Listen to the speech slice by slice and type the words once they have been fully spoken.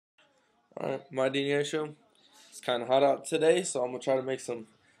Alright, my DNA show. It's kind of hot out today, so I'm gonna try to make some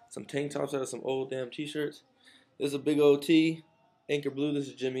tank tops out of some old damn t-shirts. This is a big old T, Anchor Blue. This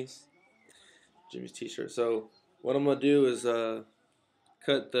is Jimmy's t-shirt. So what I'm gonna do is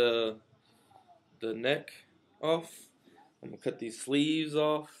cut the neck off. I'm gonna cut these sleeves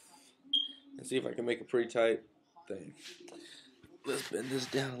off and see if I can make a pretty tight thing. Let's bend this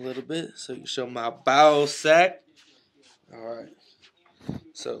down a little bit so you can show my bow sack. All right.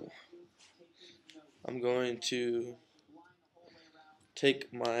 So I'm going to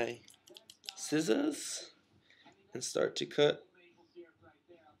take my scissors and start to cut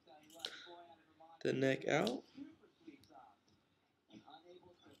the neck out.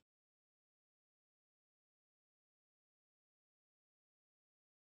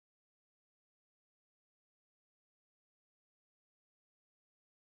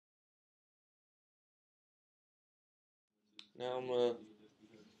 Now I'm gonna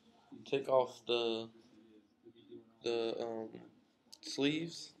take off the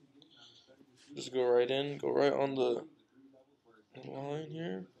sleeves. Just go right in, go right on the line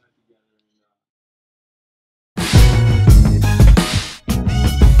here.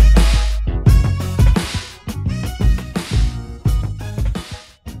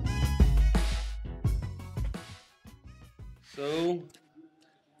 So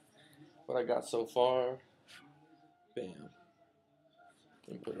what I got so far, bam.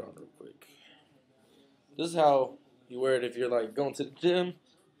 Let me put it on real quick. This is how you wear it if you're like going to the gym.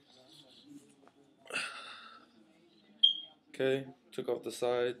 Okay, took off the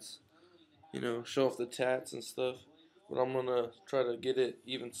sides, show off the tats and stuff. But I'm gonna try to get it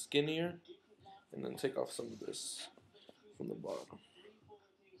even skinnier and then take off some of this from the bottom.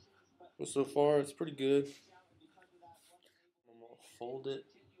 But so far it's pretty good. I'm gonna fold it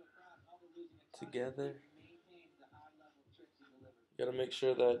together. You gotta make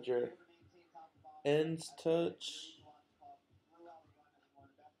sure that your ends touch.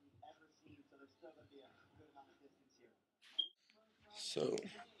 So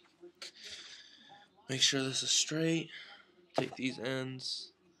make sure this is straight. Take these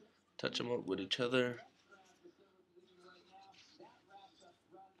ends, touch them up with each other.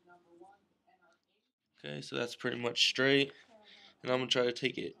 Okay, so that's pretty much straight. And I'm gonna try to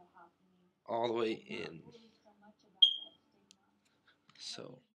take it all the way in.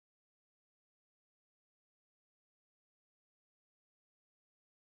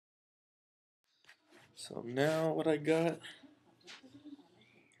 So now what I got,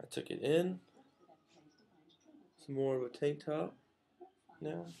 I took it in. It's more of a tank top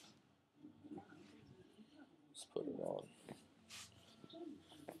now. Let's put it on.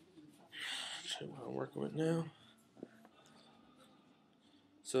 Show what I'm working with now.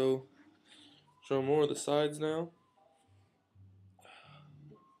 So show more of the sides now.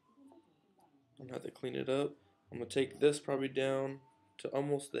 I'm gonna have to clean it up. I'm gonna take this probably down to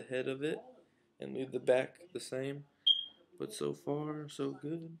almost the head of it and leave the back the same. But so far, so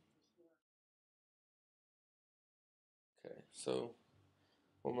good. Okay, so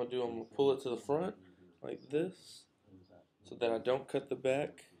what I'm gonna do, I'm gonna pull it to the front like this so that I don't cut the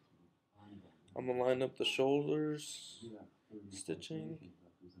back. I'm gonna line up the shoulders, stitching,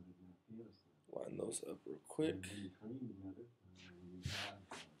 line those up real quick.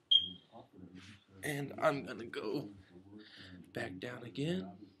 And I'm gonna go back down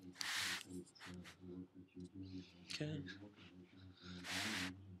again. Okay.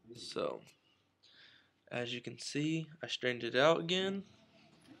 So, as you can see, I straightened it out again.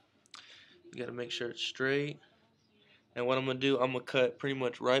 You gotta make sure it's straight. And what I'm gonna do, I'm gonna cut pretty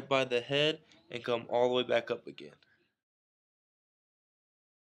much right by the head and come all the way back up again.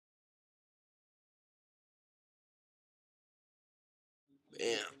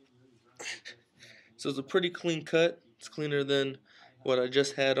 Bam. So it's a pretty clean cut. It's cleaner than what I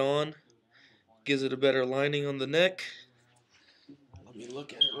just had on. Gives it a better lining on the neck. Let me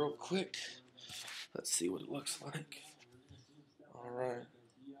look at it real quick. Let's see what it looks like. Alright.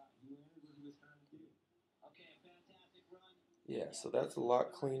 Yeah, so that's a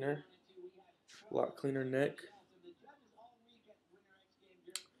lot cleaner. A lot cleaner neck.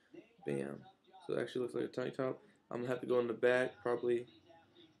 Bam. So it actually looks like a tank top. I'm going to have to go in the back, probably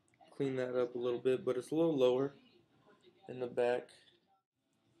clean that up a little bit, but it's a little lower in the back.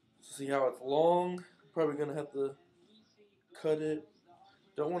 So see how it's long? Probably going to have to cut it.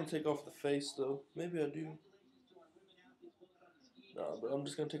 Don't want to take off the face though. Maybe I do. Nah, but I'm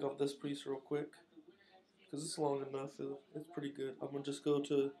just going to take off this piece real quick because it's long enough. It's pretty good. I'm going to just go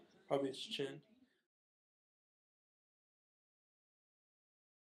to probably its chin.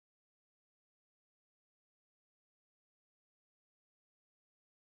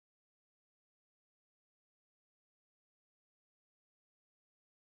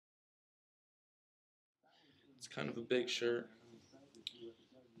 It's kind of a big shirt,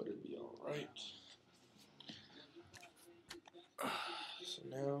 but it'll be alright. So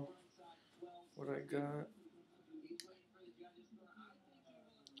now, what I got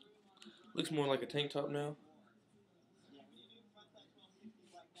looks more like a tank top now.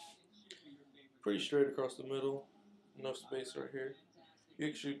 Pretty straight across the middle, no space right here. You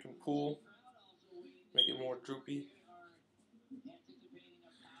actually can pull, make it more droopy.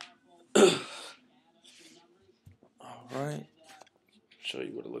 Alright, show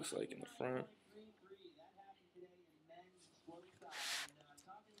you what it looks like in the front.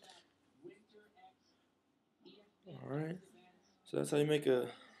 Alright, so that's how you make a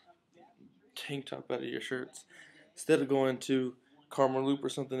tank top out of your shirts. Instead of going to Karma Loop or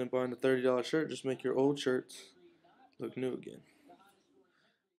something and buying a $30 shirt, just make your old shirts look new again.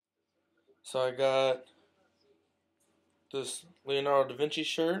 So I got this Leonardo da Vinci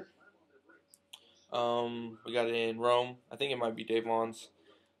shirt. We got it in Rome. I think it might be Dave Vaughn's,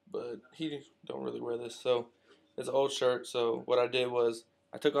 but he don't really wear this. So it's an old shirt. So what I did was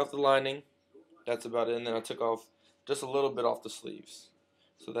I took off the lining. That's about it. And then I took off just a little bit off the sleeves.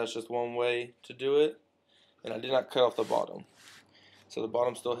 So that's just one way to do it. And I did not cut off the bottom. So the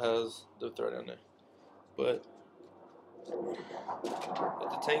bottom still has the thread in there. But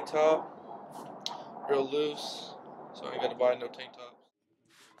the tank top, real loose. So I ain't got to buy no tank tops.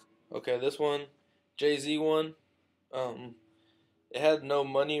 Okay, this one, Jay-Z one. It had no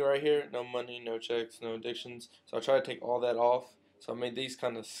money right here. No money, no checks, no addictions. So I tried to take all that off. So I made these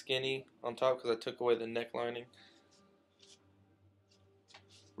kind of skinny on top because I took away the neck lining.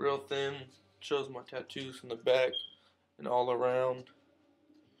 Real thin. Shows my tattoos from the back and all around.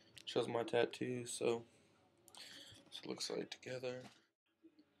 Shows my tattoos. So it looks like together.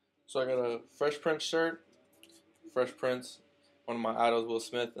 So I got a Fresh Prince shirt. Fresh Prince, one of my idols, Will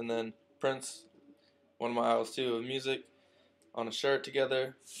Smith, and then Prince, one of my idols too, of music, on a shirt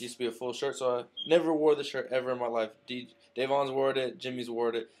together. It used to be a full shirt, so I never wore the shirt ever in my life. Davon's wore it, Jimmy's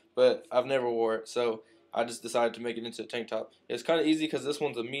wore it, but I've never wore it, so I just decided to make it into a tank top. It's kind of easy because this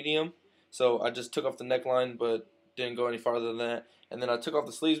one's a medium, so I just took off the neckline, but didn't go any farther than that. And then I took off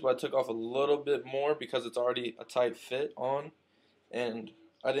the sleeves, but I took off a little bit more because it's already a tight fit on, and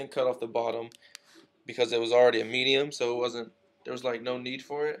I didn't cut off the bottom because it was already a medium, so there was like no need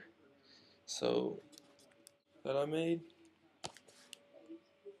for it. So that I made.